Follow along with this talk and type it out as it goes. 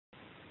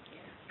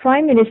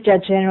Prime Minister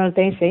General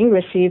Thein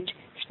received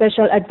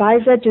Special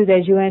Advisor to the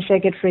UN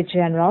Secretary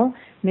General,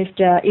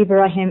 Mr.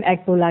 Ibrahim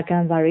Agboola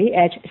Gambari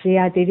at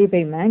Zeyar Thiri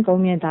Beikman,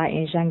 KoneMyintTha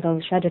in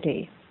Yangon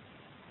Saturday.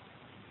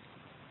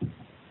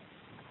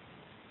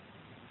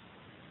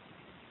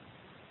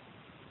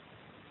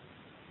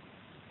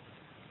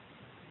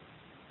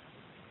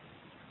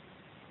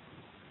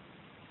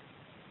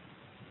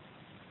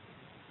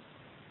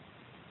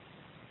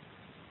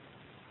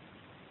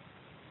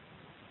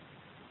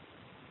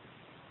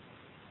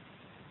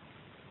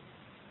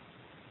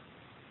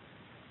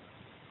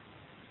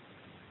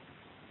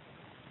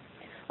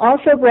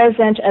 Also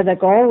present at the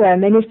call were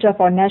Minister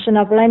for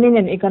National Planning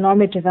and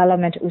Economic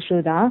Development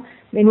Usuda,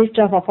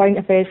 Minister for Foreign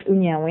Affairs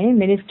Nyan,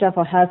 Minister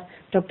for Health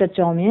Dr.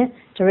 Kyaw,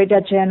 Director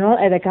General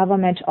at the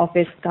Government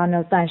Office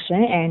Colonel Sein,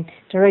 and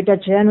Director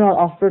General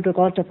of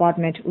Protocol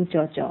Department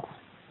Kyaw.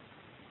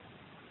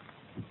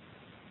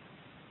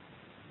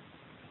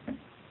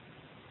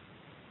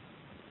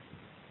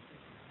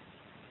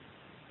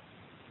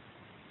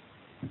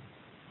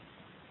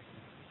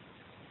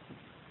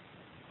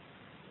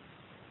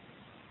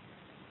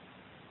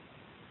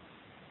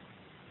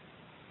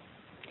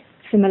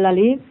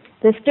 Similarly,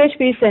 the State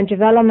Peace and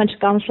Development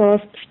Council's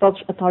Spokes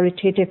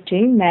Authoritative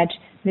Team met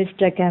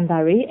Mr.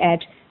 Gambari at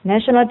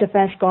National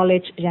Defense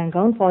College,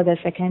 Yangon for the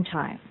second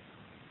time.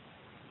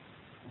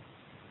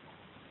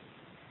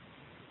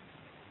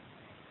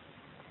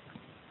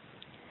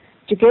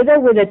 Together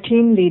with the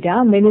team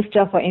leader,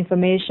 Minister for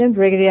Information,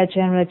 Brigadier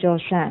General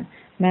Hsan,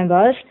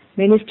 members,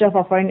 Minister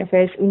for Foreign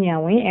Affairs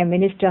Nyan, and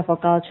Minister for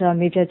Culture,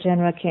 Major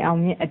General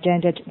Kyaw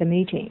attended the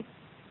meeting.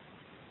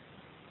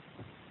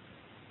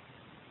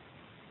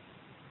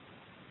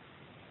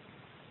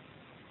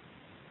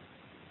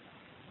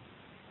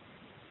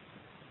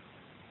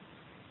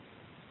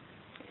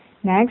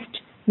 Next,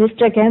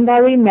 Mr.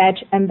 Gambari met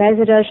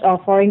ambassadors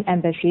of foreign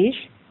embassies,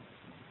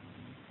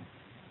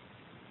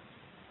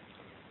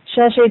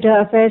 chargé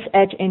d'affaires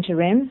at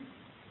interim,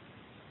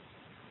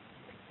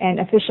 and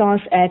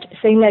officials at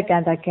Sein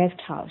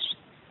guest house.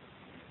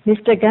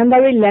 Mr.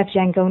 Gambari left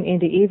Yangon in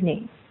the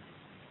evening.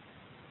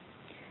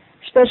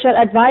 Special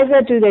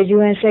Advisor to the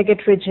UN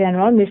Secretary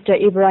General, Mr.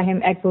 Ibrahim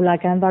Agboola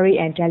Gambari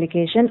and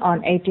delegation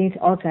on 18th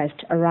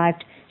August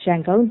arrived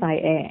Yangon by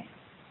air.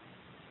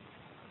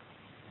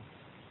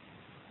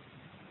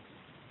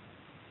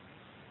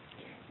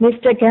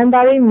 Mr.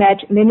 Gambari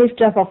met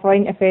Minister for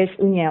Foreign Affairs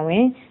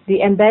Nyan,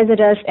 the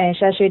ambassadors and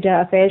chargé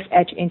d'affaires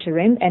at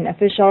interim, and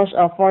officials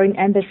of foreign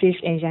embassies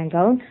in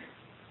Yangon.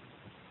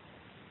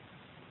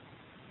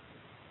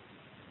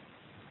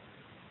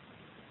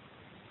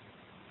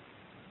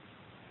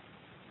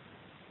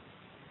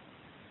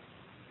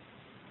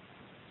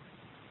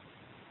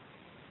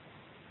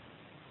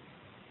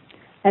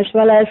 As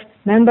well as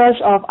members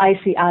of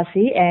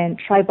ICRC and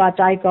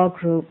Tripartite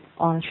group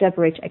on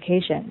separate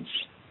occasions.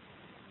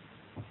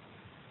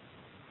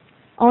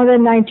 On the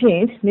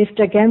 19th,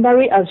 Mr.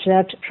 Gambari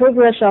observed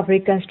progress of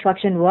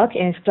reconstruction work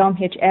in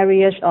storm-hit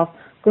areas of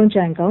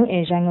KunchanGon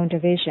in Yangon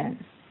Division.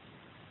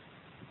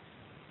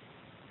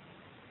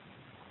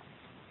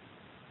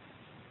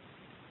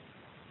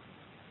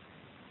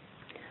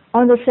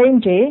 On the same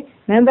day,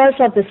 members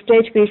of the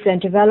State Peace and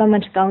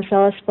Development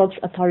Council Spokes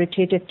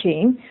Authoritative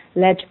Team,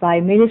 led by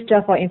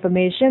Minister for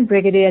Information,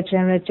 Brigadier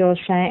General Hsan,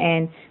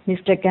 and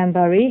Mr.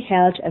 Gambari,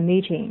 held a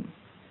meeting.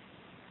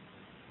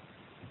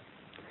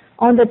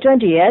 On the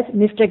 20th,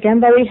 Mr.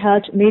 Gambari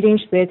held meetings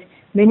with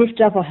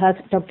Minister for Health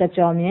Dr.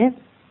 Kyaw,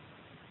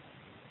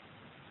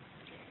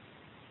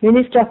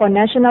 Minister for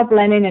National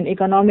Planning and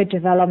Economic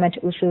Development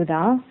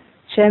Usuda,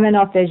 Chairman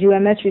of the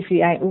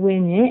UMFCCI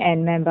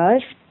and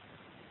members,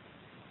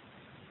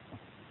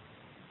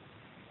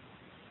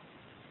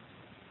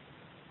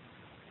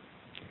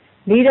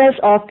 leaders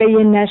of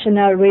Kenyan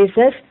national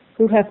races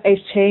who have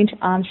exchanged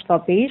arms for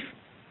peace,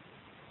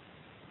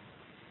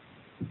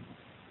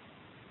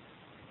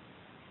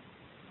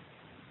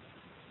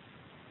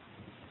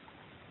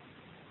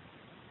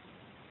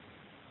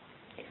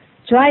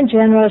 Joint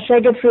General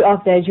Secretary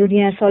of the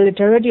Union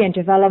Solidarity and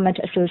Development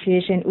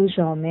Association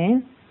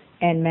Uzome,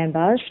 and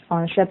members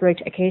on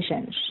separate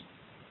occasions.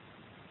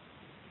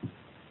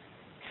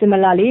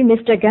 Similarly,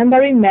 Mr.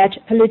 Gambari met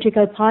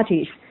political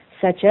parties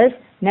such as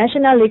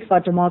National League for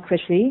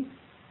Democracy,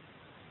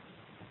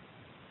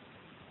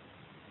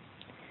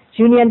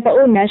 Union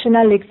Pa'u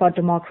National League for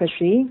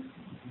Democracy,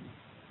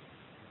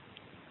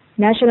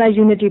 National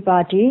Unity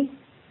Party,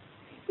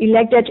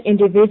 elected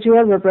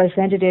individual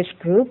representatives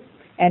group,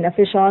 and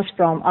officials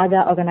from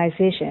other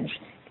organizations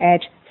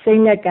at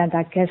Sein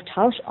guest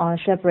house on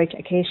separate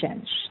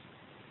occasions.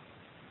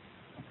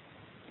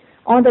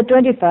 On the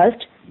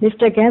 21st,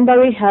 Mr.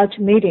 Gambari held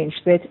meetings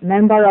with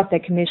member of the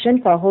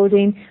Commission for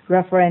Holding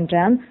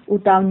Referendum,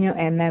 Utaunyo,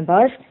 and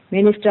members,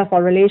 Minister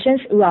for Relations,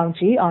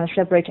 Uangji, on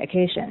separate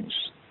occasions.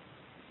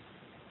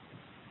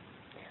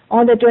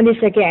 On the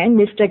 22nd,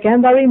 Mr.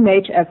 Gambari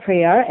made a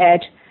prayer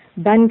at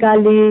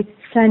Bengali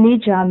Sani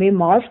Jami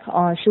Mosque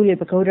on Suli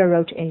Pagoda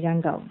Road in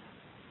Yangon.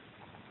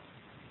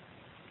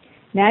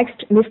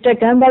 Next, Mr.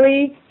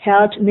 Gambari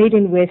held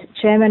meeting with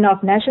Chairman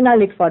of National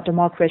League for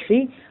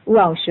Democracy, Wu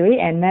Aung-shui,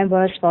 and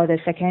members for the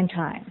second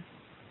time.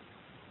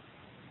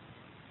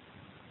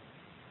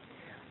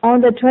 On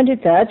the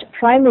 23rd,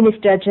 Prime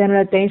Minister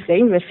General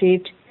Thein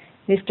received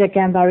Mr.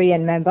 Gambari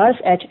and members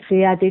at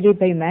Zeyar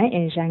Beikman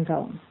in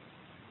Yangon.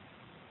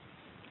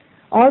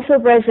 Also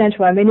present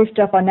were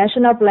Minister for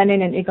National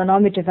Planning and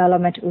Economic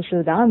Development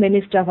Usuda,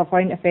 Minister for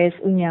Foreign Affairs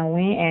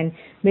Nyan and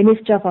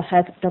Minister for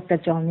Health Dr.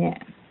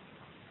 Nyan.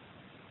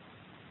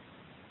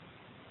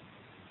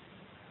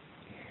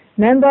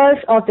 Members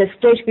of the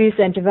State Peace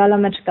and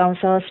Development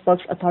Council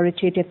Spokes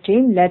Authoritative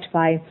Team, led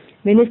by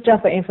Minister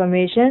for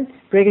Information,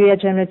 Brigadier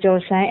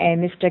General Sein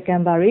and Mr.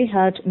 Gambari,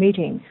 held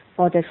meeting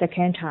for the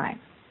second time.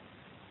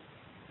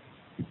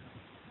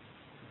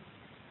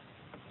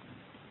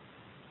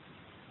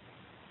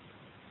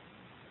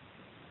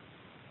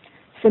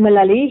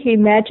 Similarly, he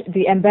met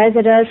the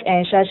ambassadors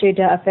and chargé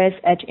d'affaires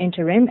at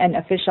interim and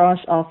officials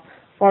of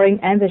foreign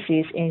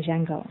embassies in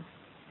Yangon.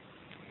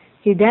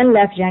 He then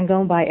left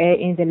Yangon by air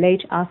in the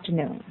late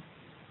afternoon.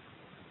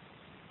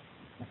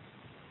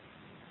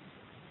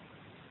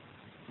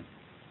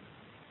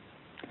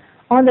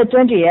 On the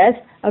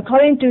 20th,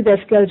 according to the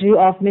schedule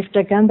of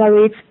Mr.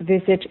 Gambari's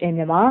visit in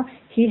Myanmar,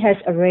 he has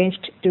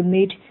arranged to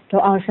meet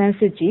Aung San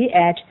Suu Kyi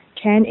at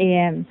 10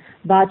 a.m.,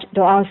 but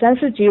Aung San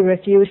Suu Kyi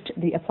refused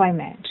the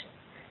appointment.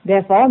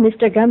 Therefore,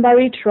 Mr.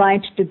 Gambari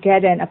tried to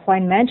get an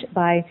appointment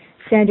by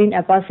sending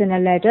a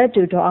personal letter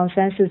to Aung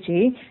San Suu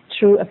Kyi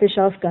through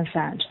officials'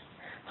 consent.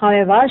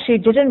 However, she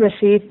didn't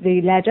receive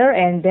the letter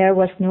and there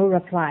was no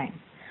reply.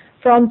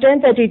 From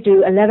 10:30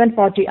 to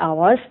 11:40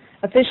 hours,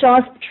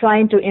 officials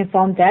trying to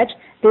inform that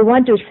they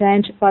want to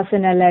send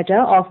personal letter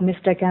of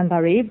Mr.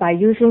 Gambari by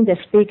using the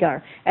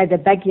speaker at the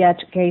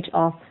backyard gate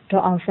of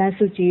Aung San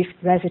Suu Kyi's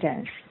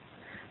residence.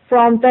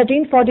 From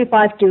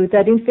 13:45 to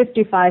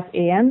 13:55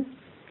 a.m.,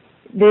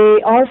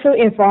 they also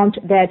informed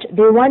that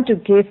they want to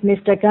give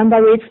Mr.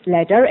 Gambari's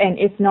letter, and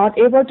if not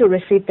able to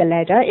receive the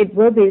letter, it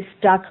will be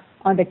stuck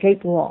on the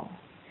gate wall.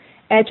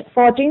 At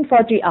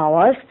 14:40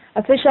 hours,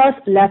 officials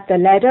left the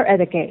letter at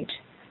the gate.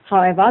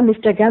 However,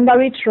 Mr.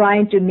 Gambari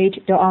trying to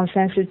meet Aung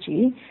San Suu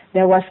Kyi,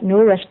 there was no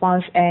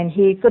response and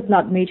he could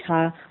not meet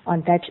her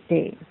on that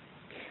day.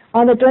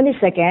 On the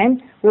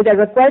 22nd, with a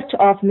request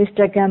of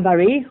Mr.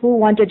 Gambari, who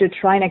wanted to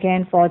try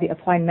again for the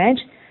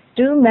appointment,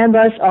 two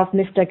members of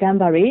Mr.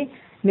 Gambari,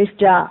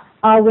 Mr.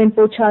 Arwin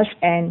Pochas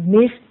and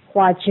Ms.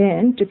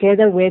 Brig-Gen,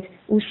 together with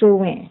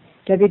Uso-Win,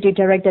 Deputy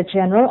Director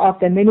General of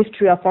the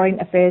Ministry of Foreign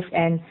Affairs,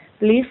 and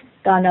Police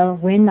Colonel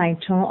Win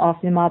Naitong of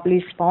Myanmar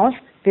Police Force,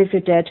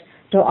 visited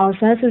Aung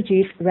San Suu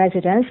Kyi's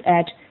residence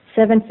at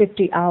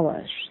 7:50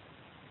 hours.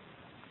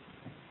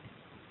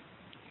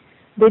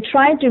 They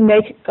tried to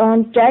make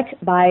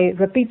contact by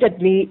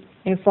repeatedly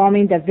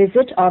informing the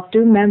visit of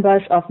two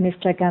members of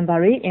Mr.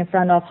 Gambari in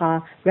front of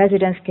her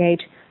residence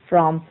gate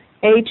from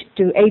 8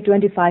 to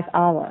 8:25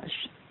 hours.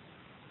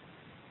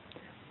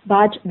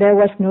 But there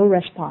was no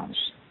response.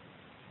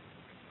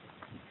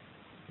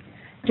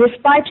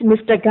 Despite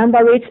Mr.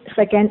 Gambari's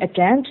second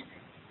attempt,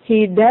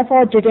 he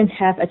therefore didn't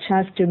have a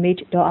chance to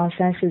meet Aung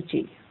San Suu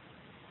Kyi.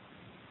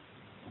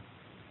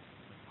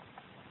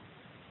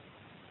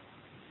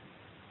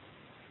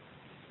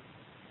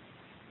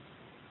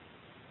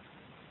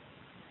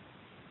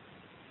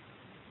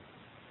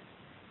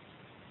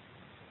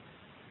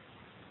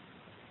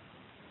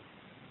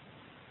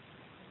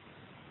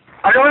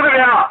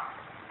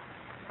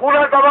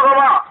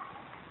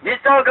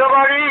 Mr.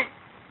 Gambari,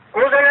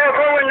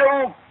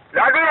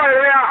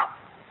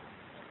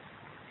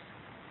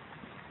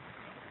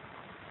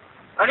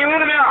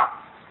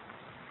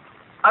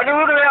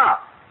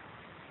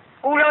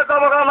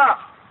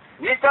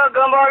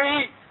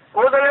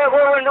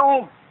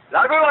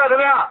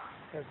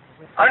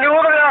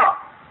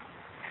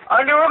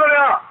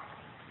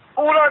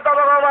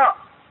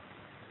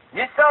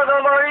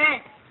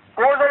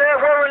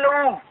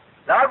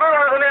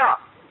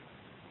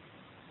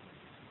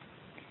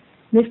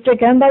 Mr.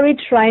 Gambari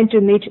tried to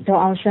meet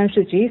Aung San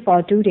Suu Kyi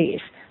for 2 days,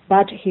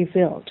 but he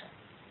failed.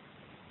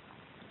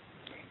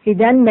 He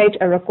then made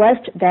a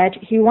request that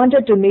he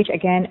wanted to meet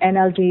again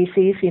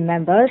NLD-CEC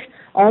members,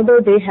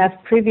 although they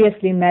have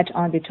previously met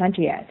on the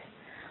 20th.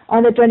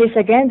 On the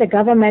 22nd, the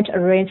government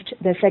arranged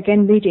the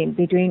second meeting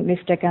between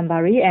Mr.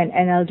 Gambari and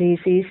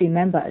NLD-CEC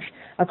members,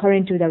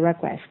 according to the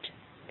request.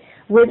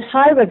 With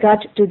high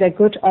regard to the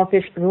good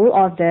office rule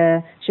of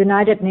the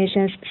United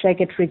Nations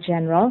Secretary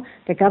General,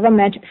 the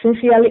government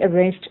sincerely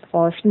arranged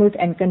for smooth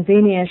and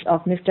convenience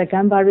of Mr.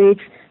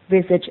 Gambari's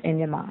visit in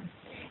Myanmar.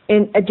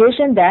 In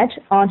addition that,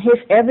 on his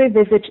every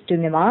visit to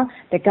Myanmar,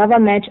 the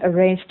government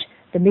arranged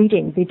the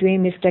meeting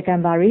between Mr.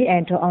 Gambari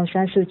and Aung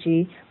San Suu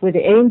Kyi with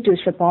the aim to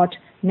support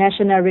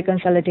national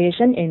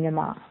reconciliation in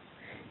Myanmar.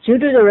 Due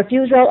to the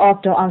refusal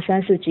of Aung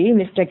San Suu Kyi,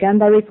 Mr.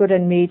 Gambari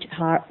couldn't meet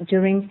her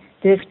during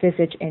this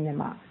visit in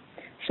Myanmar.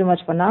 So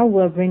much for now.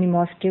 We'll bring you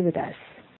more. Stay with us.